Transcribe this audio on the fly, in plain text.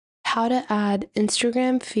how to add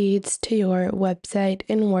Instagram feeds to your website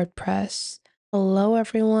in WordPress. Hello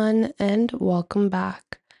everyone and welcome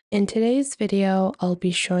back. In today's video, I'll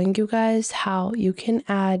be showing you guys how you can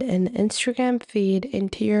add an Instagram feed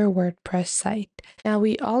into your WordPress site. Now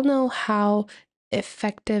we all know how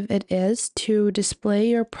effective it is to display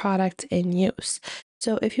your product in use.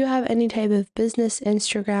 So if you have any type of business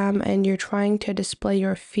Instagram and you're trying to display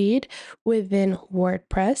your feed within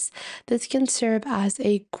WordPress, this can serve as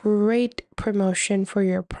a great promotion for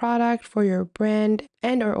your product, for your brand,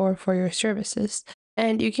 and or for your services.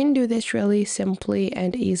 And you can do this really simply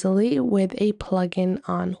and easily with a plugin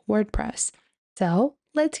on WordPress. So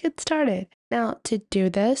let's get started. Now to do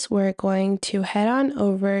this, we're going to head on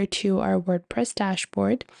over to our WordPress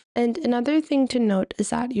dashboard. And another thing to note is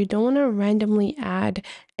that you don't want to randomly add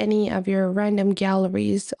any of your random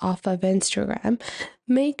galleries off of Instagram.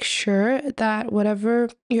 Make sure that whatever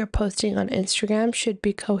you're posting on Instagram should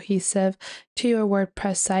be cohesive to your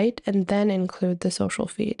WordPress site and then include the social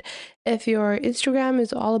feed. If your Instagram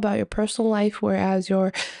is all about your personal life, whereas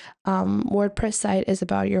your WordPress site is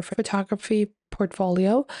about your photography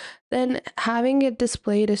portfolio, then having it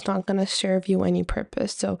displayed is not going to serve you any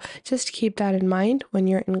purpose. So just keep that in mind when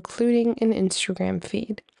you're including an Instagram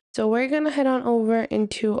feed. So we're going to head on over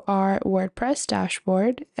into our WordPress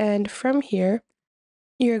dashboard, and from here,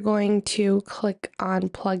 you're going to click on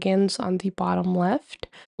plugins on the bottom left.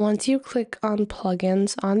 Once you click on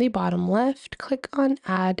plugins on the bottom left, click on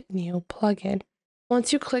add new plugin.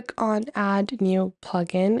 Once you click on add new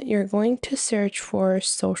plugin, you're going to search for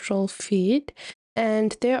social feed.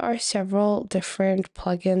 And there are several different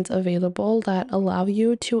plugins available that allow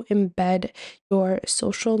you to embed your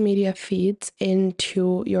social media feeds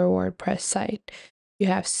into your WordPress site. You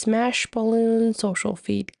have Smash Balloon, Social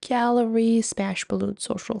Feed Gallery, Smash Balloon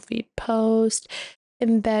Social Feed Post,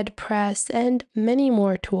 Embed Press, and many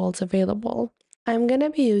more tools available. I'm going to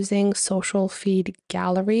be using Social Feed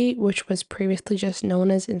Gallery, which was previously just known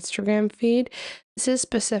as Instagram Feed. This is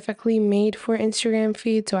specifically made for Instagram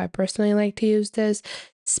Feed, so I personally like to use this.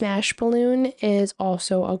 Smash Balloon is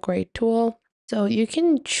also a great tool. So you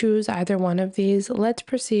can choose either one of these. Let's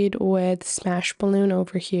proceed with Smash Balloon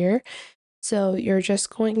over here. So you're just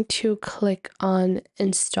going to click on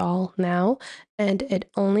install now, and it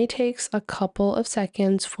only takes a couple of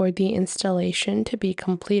seconds for the installation to be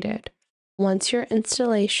completed. Once your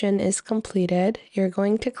installation is completed, you're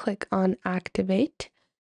going to click on activate.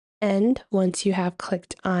 And once you have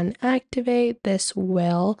clicked on activate, this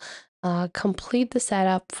will complete the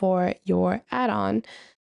setup for your add-on.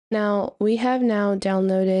 Now, we have now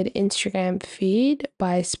downloaded Instagram Feed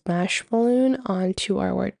by Smash Balloon onto our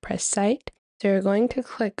WordPress site. So you're going to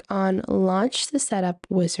click on Launch the Setup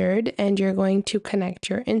Wizard, and you're going to connect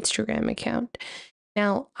your Instagram account.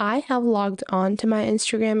 Now, I have logged on to my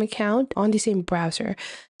Instagram account on the same browser,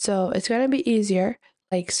 so it's going to be easier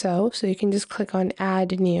like so. So you can just click on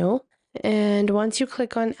Add New. And once you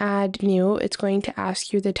click on Add New, it's going to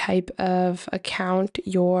ask you the type of account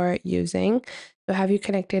you're using. So have you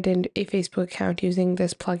connected in a Facebook account using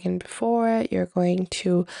this plugin before? You're going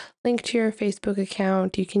to link to your Facebook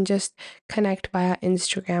account. You can just connect via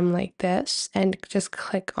Instagram like this and just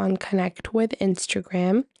click on Connect with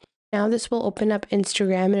Instagram. Now this will open up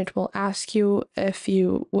Instagram and it will ask you if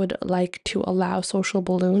you would like to allow Social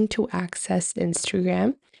Balloon to access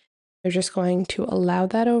Instagram. We're just going to allow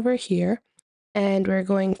that over here, and we're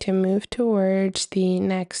going to move towards the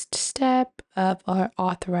next step of our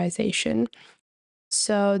authorization.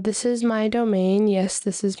 So this is my domain. Yes,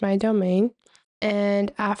 this is my domain.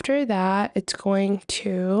 And after that, it's going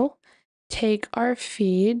to take our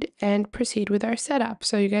feed and proceed with our setup.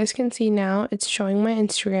 So you guys can see now it's showing my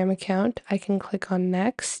Instagram account. I can click on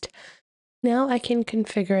next. Now I can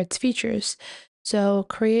configure its features. So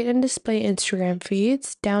create and display Instagram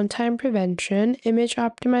feeds, downtime prevention, image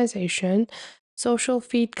optimization, social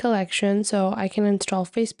feed collection. So I can install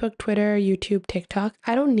Facebook, Twitter, YouTube, TikTok.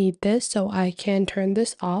 I don't need this, so I can turn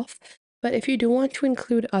this off. But if you do want to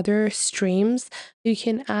include other streams, you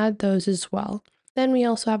can add those as well. Then we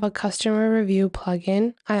also have a customer review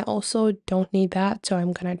plugin. I also don't need that, so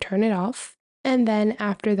I'm going to turn it off. And then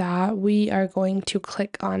after that, we are going to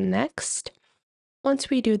click on next. Once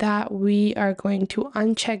we do that, we are going to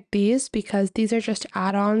uncheck these because these are just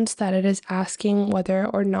add-ons that it is asking whether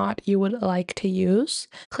or not you would like to use.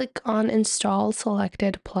 Click on install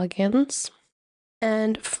selected plugins.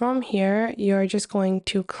 And from here, you're just going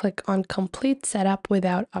to click on complete setup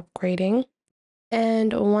without upgrading.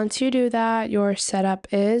 And once you do that, your setup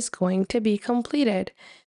is going to be completed.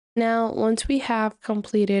 Now, once we have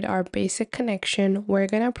completed our basic connection, we're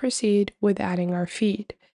going to proceed with adding our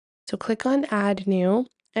feed. So click on Add New,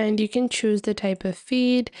 And you can choose the type of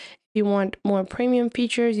feed. If you want more premium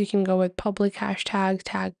features, you can go with public hashtags,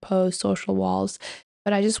 tag posts, social walls.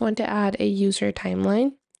 But I just want to add a user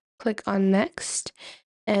timeline. Click on next,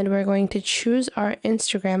 and we're going to choose our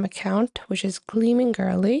Instagram account, which is Gleaming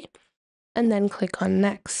Girly, and then click on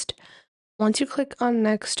next. Once you click on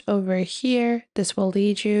next over here, this will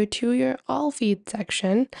lead you to your all feed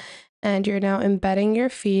section, and you're now embedding your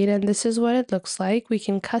feed, and this is what it looks like. We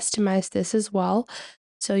can customize this as well.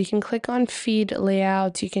 So you can click on feed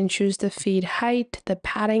layouts, you can choose the feed height, the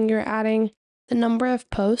padding you're adding, the number of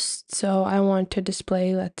posts. So I want to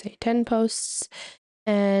display, let's say 10 posts,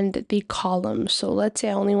 and the columns. So let's say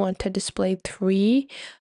I only want to display 3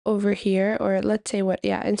 over here, or let's say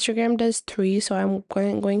Instagram does 3. So I'm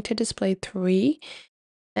going to display 3.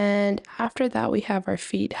 And after that, we have our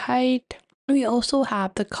feed height. We also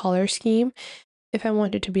have the color scheme. If I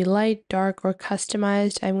want it to be light, dark, or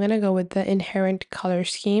customized, I'm going to go with the inherent color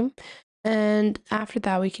scheme. And after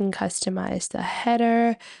that, we can customize the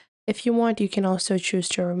header. If you want, you can also choose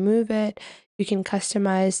to remove it. You can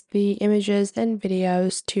customize the images and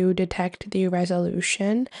videos to detect the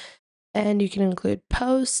resolution. And you can include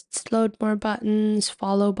posts, load more buttons,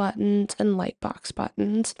 follow buttons, and lightbox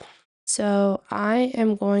buttons. So I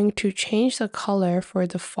am going to change the color for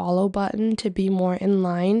the follow button to be more in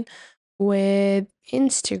line with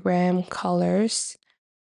Instagram colors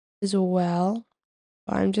as well.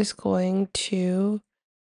 I'm just going to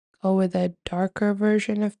go with a darker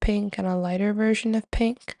version of pink and a lighter version of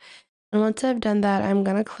pink. And once I've done that, I'm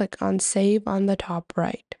going to click on save on the top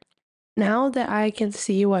right. Now that I can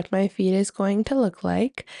see what my feed is going to look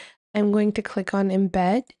like, I'm going to click on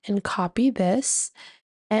embed and copy this.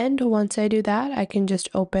 And once I do that, I can just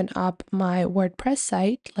open up my WordPress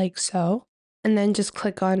site like so, and then just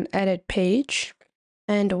click on edit page.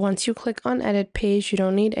 And once you click on edit page, you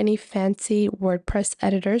don't need any fancy WordPress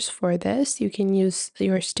editors for this. You can use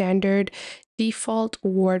your standard default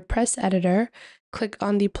WordPress editor. Click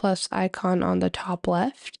on the plus icon on the top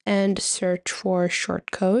left and search for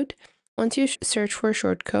shortcode. Once you search for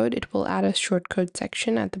shortcode, it will add a shortcode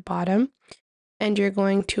section at the bottom, and you're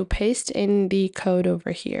going to paste in the code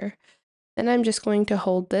over here. Then I'm just going to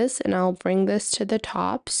hold this and I'll bring this to the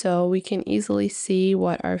top so we can easily see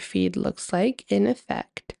what our feed looks like in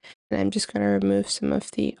effect. And I'm just going to remove some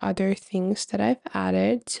of the other things that I've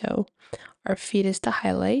added. So our feed is the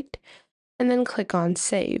highlight, and then click on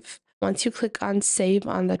save. Once you click on save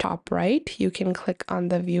on the top right, you can click on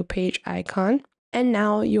the view page icon. And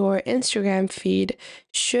now your Instagram feed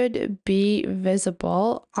should be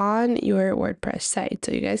visible on your WordPress site.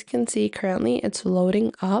 So you guys can see currently it's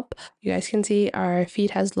loading up. You guys can see our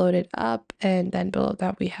feed has loaded up, and then below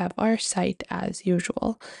that we have our site as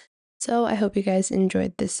usual. So I hope you guys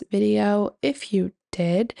enjoyed this video. If you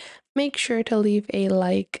did, make sure to leave a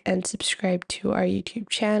like and subscribe to our YouTube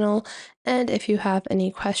channel. And if you have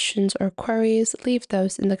any questions or queries, leave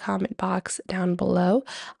those in the comment box down below.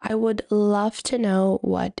 I would love to know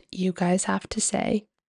what you guys have to say.